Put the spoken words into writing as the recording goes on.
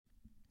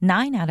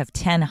9 out of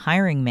 10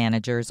 hiring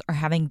managers are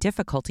having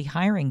difficulty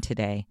hiring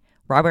today.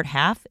 Robert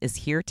Half is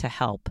here to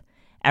help.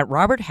 At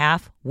Robert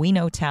Half, we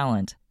know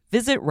talent.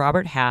 Visit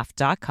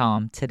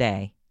roberthalf.com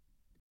today.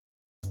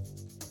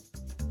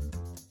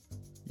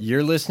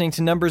 You're listening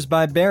to Numbers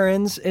by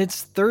Barron's.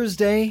 It's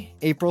Thursday,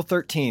 April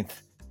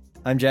 13th.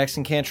 I'm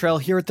Jackson Cantrell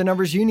here with the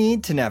numbers you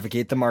need to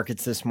navigate the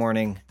markets this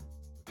morning.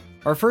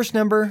 Our first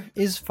number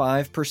is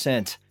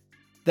 5%.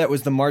 That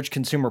was the March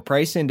Consumer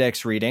Price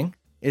Index reading.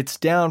 It's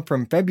down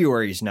from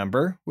February's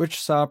number, which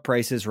saw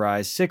prices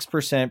rise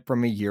 6%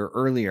 from a year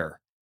earlier.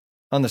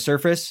 On the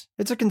surface,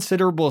 it's a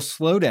considerable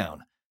slowdown,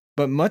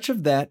 but much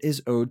of that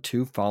is owed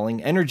to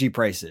falling energy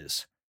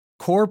prices.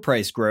 Core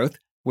price growth,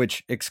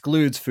 which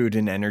excludes food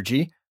and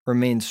energy,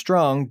 remains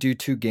strong due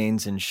to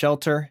gains in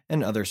shelter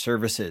and other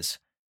services.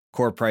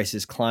 Core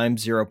prices climbed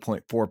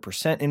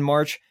 0.4% in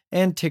March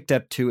and ticked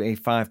up to a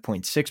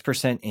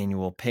 5.6%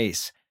 annual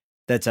pace.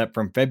 That's up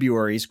from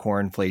February's core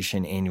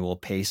inflation annual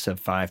pace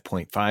of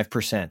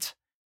 5.5%.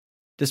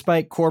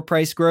 Despite core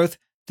price growth,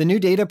 the new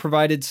data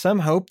provided some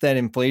hope that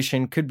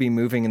inflation could be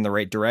moving in the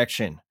right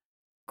direction.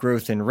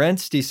 Growth in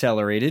rents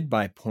decelerated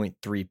by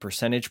 0.3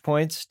 percentage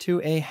points to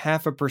a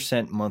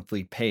 0.5%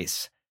 monthly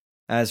pace.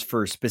 As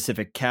for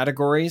specific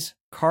categories,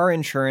 car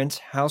insurance,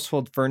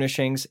 household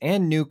furnishings,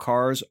 and new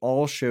cars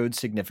all showed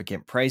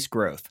significant price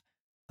growth.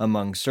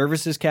 Among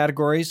services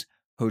categories,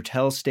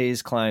 hotel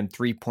stays climbed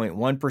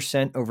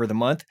 3.1% over the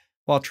month,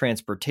 while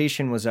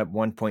transportation was up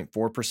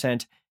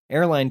 1.4%,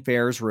 airline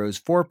fares rose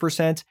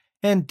 4%,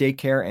 and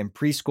daycare and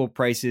preschool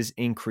prices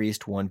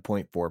increased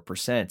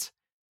 1.4%.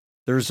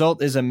 The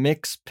result is a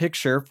mixed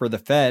picture for the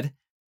Fed.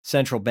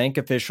 Central bank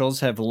officials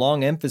have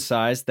long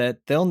emphasized that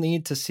they'll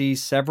need to see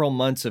several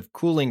months of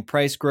cooling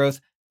price growth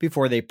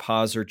before they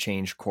pause or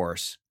change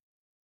course.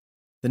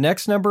 The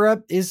next number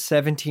up is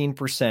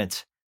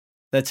 17%.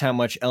 That's how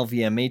much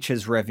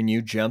LVMH's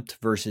revenue jumped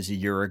versus a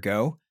year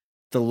ago.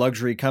 The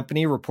luxury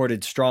company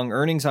reported strong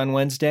earnings on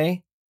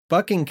Wednesday,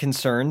 bucking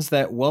concerns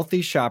that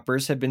wealthy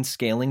shoppers have been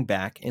scaling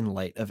back in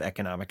light of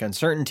economic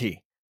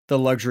uncertainty. The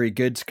luxury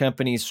goods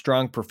company's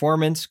strong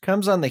performance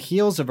comes on the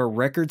heels of a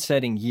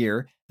record-setting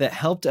year that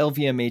helped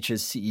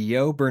LVMH's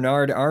CEO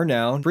Bernard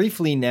Arnault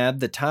briefly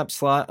nab the top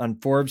slot on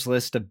Forbes'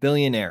 list of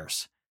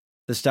billionaires.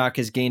 The stock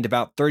has gained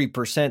about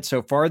 30%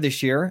 so far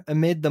this year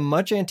amid the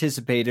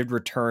much-anticipated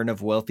return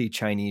of wealthy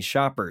Chinese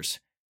shoppers.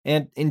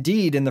 And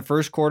indeed, in the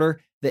first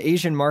quarter, the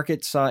Asian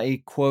market saw a,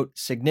 quote,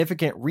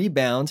 significant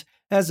rebound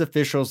as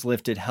officials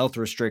lifted health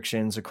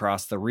restrictions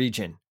across the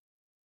region.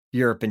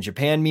 Europe and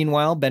Japan,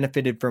 meanwhile,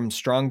 benefited from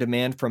strong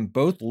demand from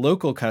both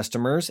local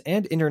customers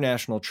and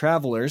international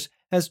travelers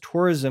as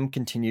tourism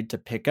continued to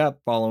pick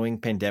up following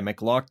pandemic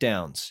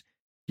lockdowns.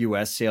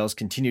 U.S. sales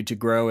continued to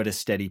grow at a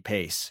steady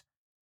pace.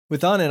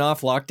 With on and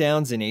off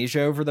lockdowns in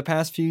Asia over the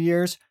past few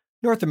years,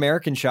 North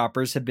American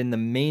shoppers have been the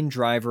main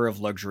driver of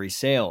luxury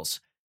sales,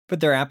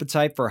 but their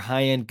appetite for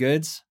high-end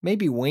goods may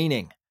be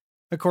waning.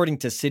 According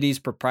to Citi's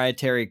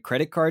proprietary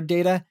credit card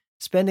data,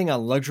 spending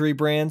on luxury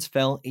brands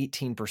fell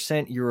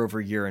 18%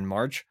 year-over-year in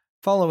March,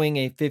 following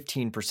a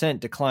 15%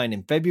 decline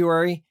in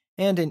February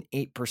and an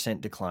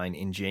 8% decline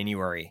in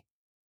January.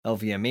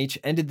 LVMH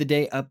ended the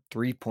day up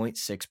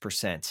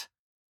 3.6%.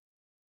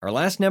 Our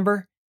last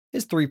number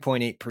is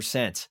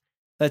 3.8%.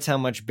 That's how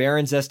much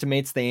Barron's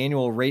estimates the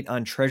annual rate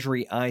on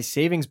Treasury I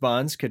savings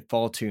bonds could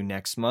fall to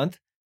next month.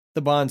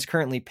 The bonds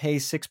currently pay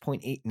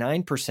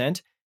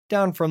 6.89%,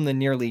 down from the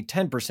nearly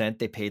 10%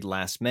 they paid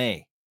last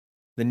May.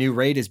 The new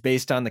rate is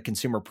based on the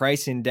Consumer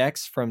Price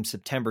Index from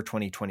September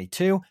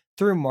 2022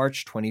 through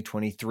March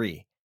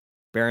 2023.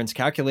 Barron's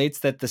calculates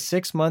that the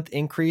 6-month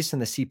increase in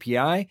the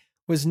CPI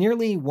was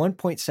nearly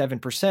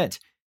 1.7%,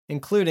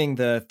 including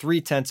the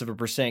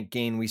 0.3%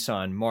 gain we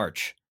saw in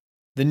March.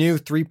 The new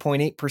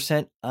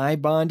 3.8%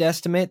 I-bond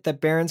estimate that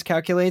Barron's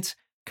calculates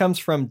comes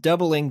from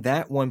doubling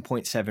that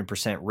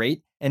 1.7%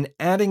 rate and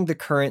adding the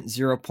current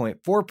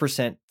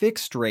 0.4%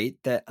 fixed rate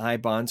that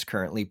I-bonds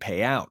currently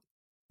pay out.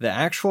 The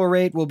actual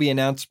rate will be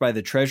announced by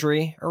the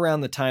Treasury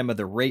around the time of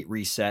the rate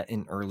reset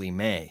in early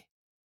May.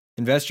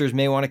 Investors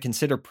may want to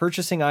consider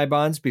purchasing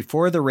I-bonds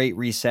before the rate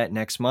reset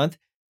next month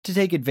to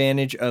take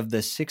advantage of the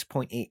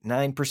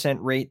 6.89%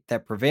 rate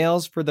that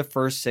prevails for the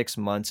first 6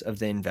 months of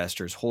the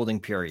investor's holding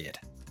period.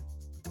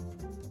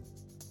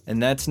 And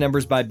that's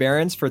Numbers by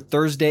Barron's for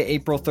Thursday,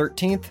 April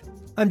 13th.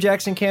 I'm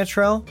Jackson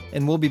Cantrell,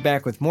 and we'll be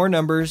back with more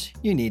numbers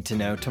you need to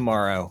know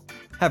tomorrow.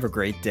 Have a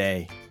great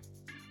day.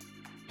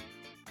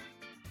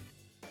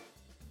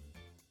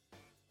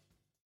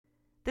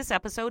 This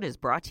episode is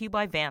brought to you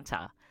by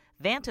Vanta.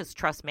 Vanta's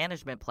trust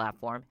management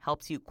platform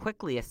helps you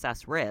quickly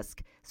assess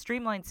risk,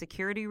 streamline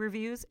security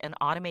reviews, and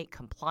automate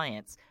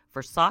compliance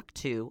for SOC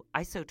 2,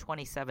 ISO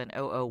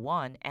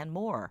 27001, and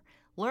more.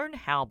 Learn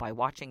how by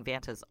watching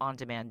Vanta's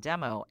on-demand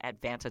demo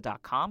at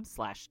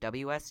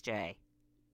vanta.com/WSJ.